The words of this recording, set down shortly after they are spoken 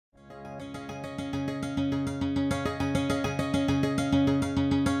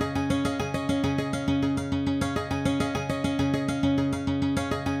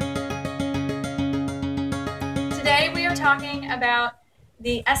Today we are talking about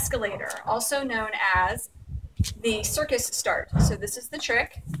the escalator, also known as the circus start. So this is the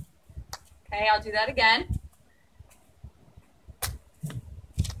trick. Okay, I'll do that again.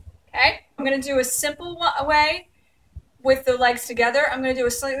 Okay, I'm going to do a simple way with the legs together. I'm going to do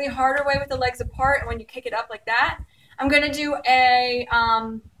a slightly harder way with the legs apart, and when you kick it up like that. I'm going to do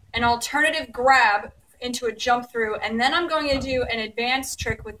an alternative grab into a jump through, and then I'm going to do an advanced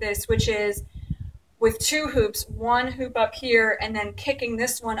trick with this, which is with two hoops, one hoop up here, and then kicking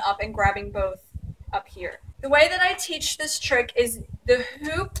this one up and grabbing both up here. The way that I teach this trick is the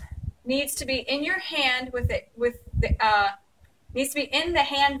hoop needs to be in your hand needs to be in the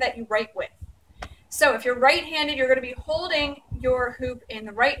hand that you write with. So if you're right-handed, you're going to be holding your hoop in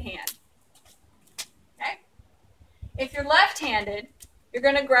the right hand. Okay? If you're left-handed, you're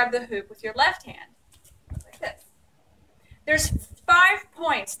going to grab the hoop with your left hand, like this. There's 5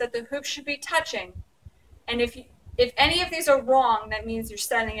 points that the hoop should be touching, and if any of these are wrong, that means you're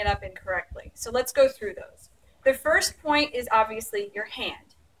setting it up incorrectly. So let's go through those. The first point is obviously your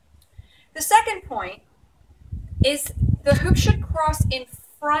hand. The second point is the hoop should cross in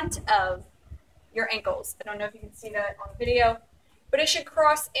front of your ankles. I don't know if you can see that on video, but it should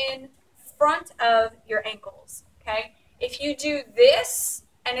cross in front of your ankles, okay? If you do this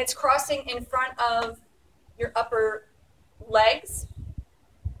and it's crossing in front of your upper legs,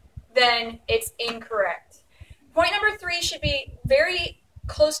 then it's incorrect. Point number 3 should be very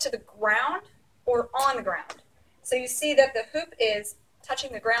close to the ground or on the ground. So you see that the hoop is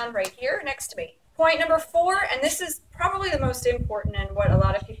touching the ground right here next to me. Point number 4, and this is probably the most important and what a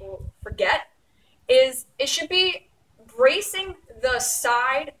lot of people forget, is it should be bracing the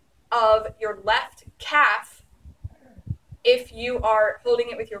side of your left calf if you are holding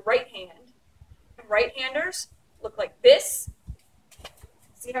it with your right hand. Right-handers look like this.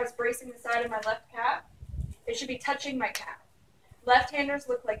 See how it's bracing the side of my left calf? It should be touching my calf. Left-handers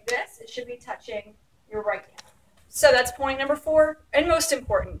look like this. It should be touching your right calf. So that's point number 4, and most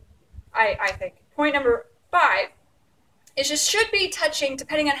important, I think. Point number 5 is it should be touching,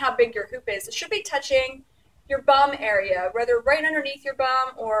 depending on how big your hoop is, it should be touching your bum area, whether right underneath your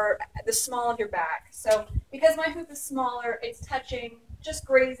bum or the small of your back. So because my hoop is smaller, it's touching, just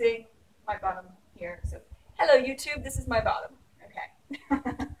grazing my bottom here. So hello YouTube, this is my bottom.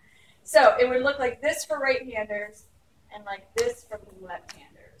 Okay. So it would look like this for right-handers and like this for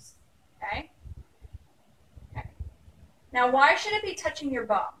left-handers. Okay? Okay. Now why should it be touching your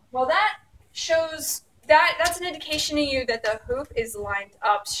bum? Well, that shows that's an indication to you that the hoop is lined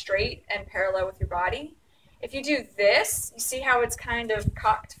up straight and parallel with your body. If you do this, you see how it's kind of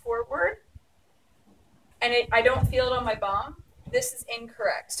cocked forward? And I don't feel it on my bum. This is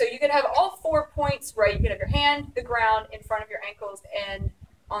incorrect. So you could have all 4 points right. You could have your hand, the ground, in front of your ankles, and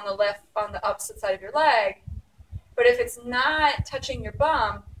on the opposite side of your leg. But if it's not touching your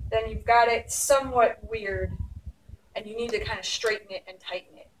bum, then you've got it somewhat weird, and you need to kind of straighten it and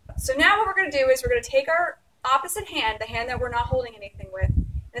tighten it. So now what we're going to do is we're going to take our opposite hand, the hand that we're not holding anything with.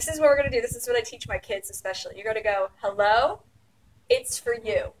 This is what we're going to do. This is what I teach my kids especially. You're going to go, hello, it's for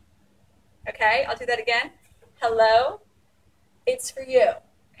you. Okay, I'll do that again. Hello, it's for you.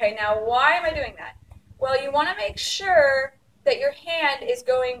 Okay, now why am I doing that? Well, you want to make sure that your hand is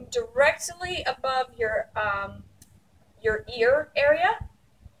going directly above your ear area.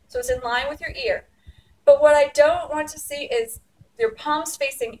 So it's in line with your ear. But what I don't want to see is your palms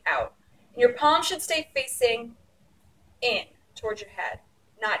facing out. And your palm should stay facing in towards your head,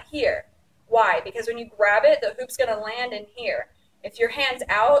 not here. Why? Because when you grab it, the hoop's going to land in here. If your hand's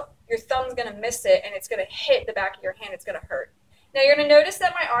out, your thumb's going to miss it, and it's going to hit the back of your hand. It's going to hurt. Now you're going to notice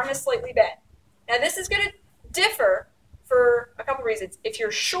that my arm is slightly bent. Now this is going to differ for a couple reasons. If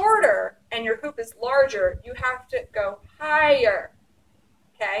you're shorter and your hoop is larger, you have to go higher,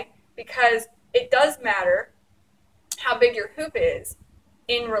 okay? Because it does matter how big your hoop is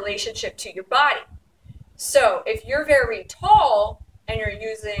in relationship to your body. So if you're very tall and you're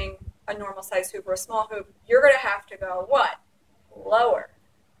using a normal size hoop or a small hoop, you're going to have to go what? Lower.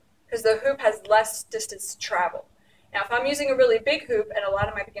 Because the hoop has less distance to travel. Now if I'm using a really big hoop, and a lot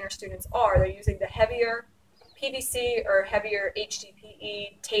of my beginner students are, they're using the heavier PVC or heavier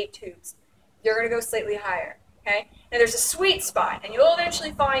HDPE tape tubes, you're going to go slightly higher. Okay? Now there's a sweet spot, and you'll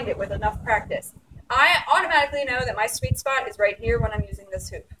eventually find it with enough practice. I automatically know that my sweet spot is right here when I'm using this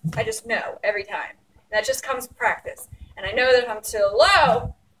hoop. I just know every time. And that just comes with practice. And I know that if I'm too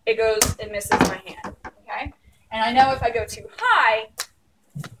low, it goes and misses my hand. Okay? And I know if I go too high,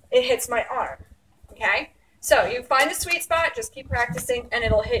 it hits my arm. Okay? So you find the sweet spot, just keep practicing, and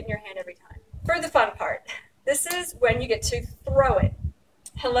it'll hit in your hand every time. For the fun part, this is when you get to throw it.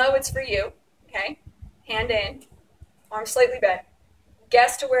 Hello, it's for you. Okay? Hand in, arm slightly bent.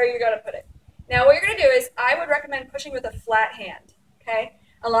 Guess to where you're going to put it. Now what you're going to do is, I would recommend pushing with a flat hand, okay?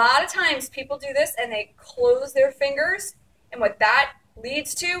 A lot of times people do this and they close their fingers, and what that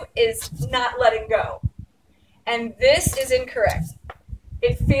leads to is not letting go. And this is incorrect.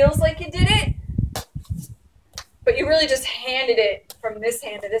 It feels like you did it, but you really just handed it from this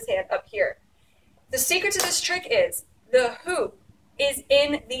hand to this hand up here. The secret to this trick is the hoop is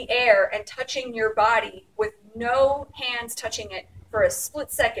in the air and touching your body with no hands touching it for a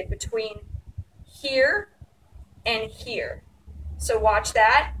split second between here and here. So watch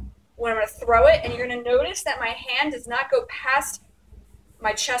that. When I'm going to throw it, and you're going to notice that my hand does not go past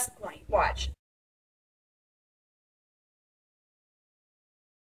my chest point. Watch.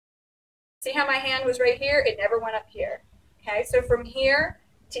 See how my hand was right here? It never went up here. Okay, so from here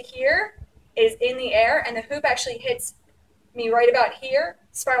to here is in the air, and the hoop actually hits me right about here,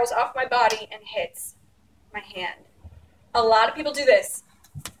 spirals off my body, and hits my hand. A lot of people do this.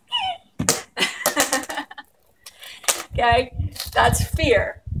 Okay, that's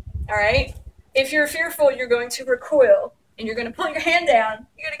fear. All right? If you're fearful, you're going to recoil, and you're going to pull your hand down.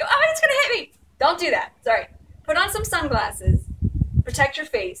 You're going to go, oh, it's going to hit me. Don't do that. Sorry. Put on some sunglasses. Protect your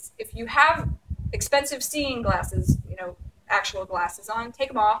face. If you have expensive seeing glasses, you know, actual glasses on, take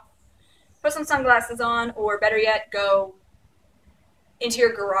them off. Put some sunglasses on, or better yet, go into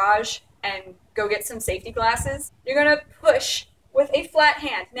your garage and go get some safety glasses. You're going to push with a flat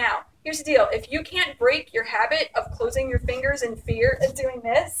hand. Now, here's the deal. If you can't break your habit of closing your fingers in fear and doing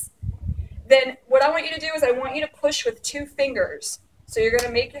this, then what I want you to do is I want you to push with 2 fingers. So you're going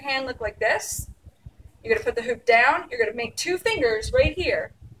to make your hand look like this. You're going to put the hoop down. You're going to make 2 fingers right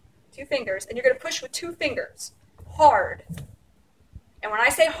here. 2 fingers. And you're going to push with 2 fingers. Hard. And when I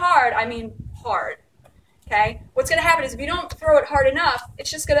say hard, I mean hard. Okay? What's going to happen is if you don't throw it hard enough, it's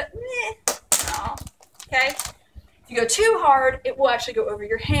just going to, okay? If you go too hard, it will actually go over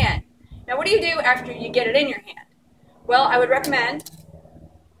your hand. Now, what do you do after you get it in your hand? Well, I would recommend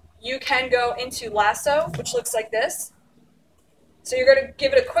you can go into lasso, which looks like this. So you're going to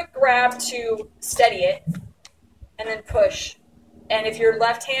give it a quick grab to steady it, and then push. And if you're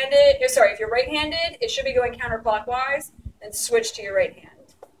left-handed, if you're right-handed, it should be going counterclockwise, and switch to your right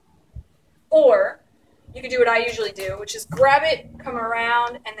hand. Or you can do what I usually do, which is grab it, come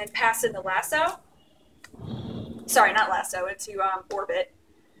around, and then pass in the lasso. Sorry, not lasso, into orbit.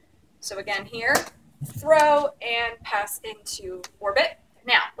 So again here, throw and pass into orbit.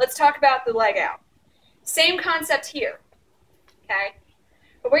 Now, let's talk about the leg out. Same concept here, okay?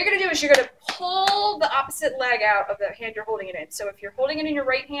 But what you're going to do is you're going to pull the opposite leg out of the hand you're holding it in. So if you're holding it in your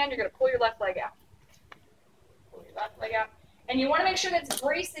right hand, you're going to pull your left leg out. Pull your left leg out. And you want to make sure that it's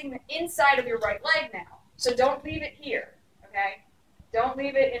bracing the inside of your right leg now. So don't leave it here, okay? Don't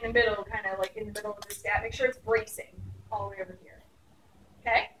leave it in the middle, kind of like in the middle of the scat. Make sure it's bracing all the way over here,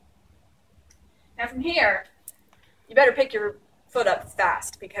 okay? Now from here, you better pick your foot up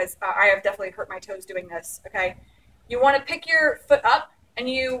fast, because I have definitely hurt my toes doing this, okay? You want to pick your foot up, and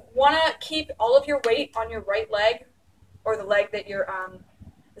you want to keep all of your weight on your right leg, or the leg that you're,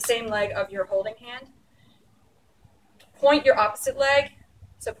 the same leg of your holding hand. Point your opposite leg,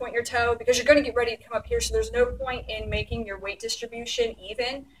 so point your toe, because you're going to get ready to come up here, so there's no point in making your weight distribution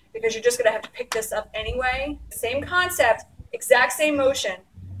even, because you're just going to have to pick this up anyway. Same concept, exact same motion,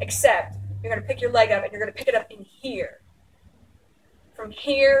 except you're going to pick your leg up, and you're going to pick it up in here. From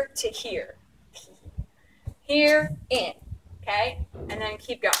here to here. Here, in. Okay? And then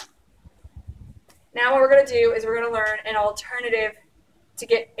keep going. Now what we're going to do is we're going to learn an alternative to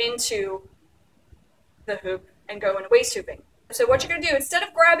get into the hoop and go into waist hooping. So what you're going to do, instead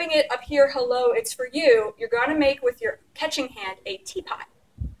of grabbing it up here, hello, it's for you, you're going to make with your catching hand a teapot.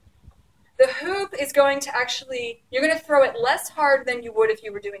 The hoop is going to actually, you're going to throw it less hard than you would if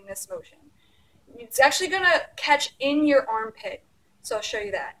you were doing this motion. It's actually going to catch in your armpit. So I'll show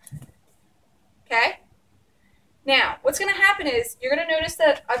you that. Okay? Now, what's going to happen is you're going to notice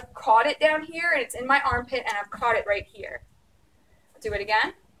that I've caught it down here, and it's in my armpit, and I've caught it right here. I'll do it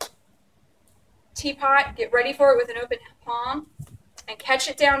again. Teapot, get ready for it with an open palm, and catch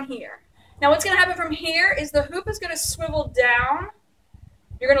it down here. Now, what's going to happen from here is the hoop is going to swivel down.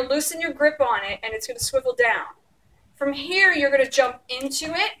 You're going to loosen your grip on it, and it's going to swivel down. From here, you're going to jump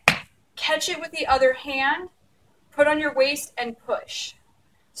into it, catch it with the other hand, put on your waist, and push.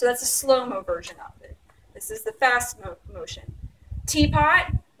 So that's a slow-mo version of it. This is the fast motion.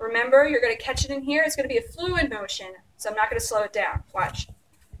 Teapot, remember, you're going to catch it in here. It's going to be a fluid motion, so I'm not going to slow it down. Watch.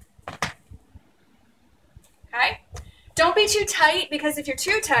 Okay? Don't be too tight, because if you're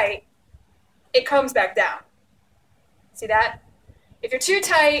too tight, it comes back down. See that? If you're too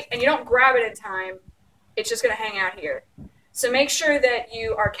tight and you don't grab it in time, it's just going to hang out here. So make sure that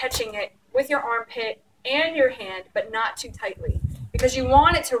you are catching it with your armpit and your hand, but not too tightly, because you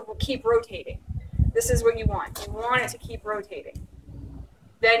want it to keep rotating. This is what you want. You want it to keep rotating.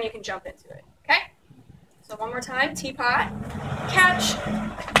 Then you can jump into it, okay? So one more time, teapot, catch,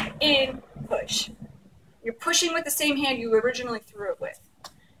 in, push. You're pushing with the same hand you originally threw it with.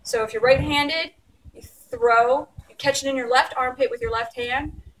 So if you're right-handed, you throw, you catch it in your left armpit with your left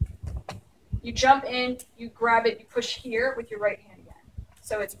hand, you jump in, you grab it, you push here with your right hand again.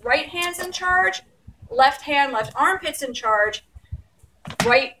 So it's right hand's in charge, left hand, left armpit's in charge,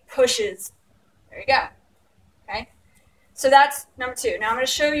 right pushes. There you go. Okay? So that's number 2. Now I'm going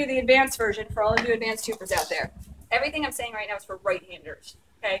to show you the advanced version for all of you advanced tubers out there. Everything I'm saying right now is for right-handers.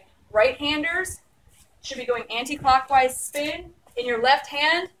 Okay? Right-handers should be going anti-clockwise spin in your left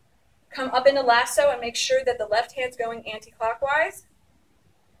hand, come up into lasso and make sure that the left hand's going anti-clockwise.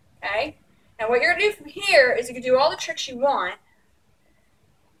 Okay? Now what you're going to do from here is you can do all the tricks you want.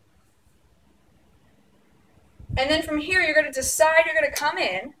 And then from here you're going to decide you're going to come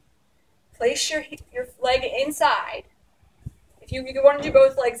in, place your leg inside. If you want to do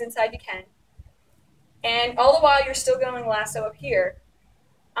both legs inside, you can. And all the while you're still going lasso up here.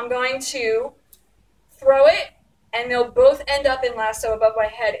 I'm going to throw it, and they'll both end up in lasso above my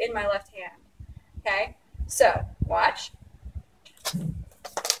head in my left hand. Okay? So, watch.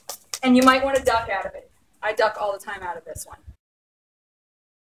 And you might want to duck out of it. I duck all the time out of this one.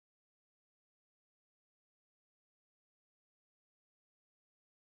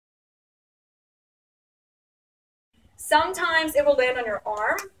 Sometimes it will land on your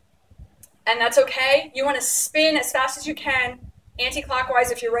arm, and that's okay. You want to spin as fast as you can, anti-clockwise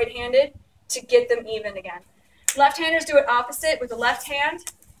if you're right-handed, to get them even again. Left-handers do it opposite with the left hand,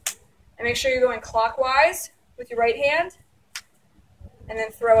 and make sure you're going clockwise with your right hand, and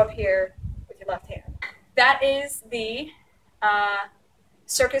then throw up here with your left hand. That is the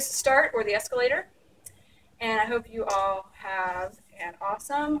circus start, or the escalator, and I hope you all have an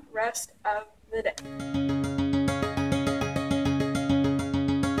awesome rest of the day.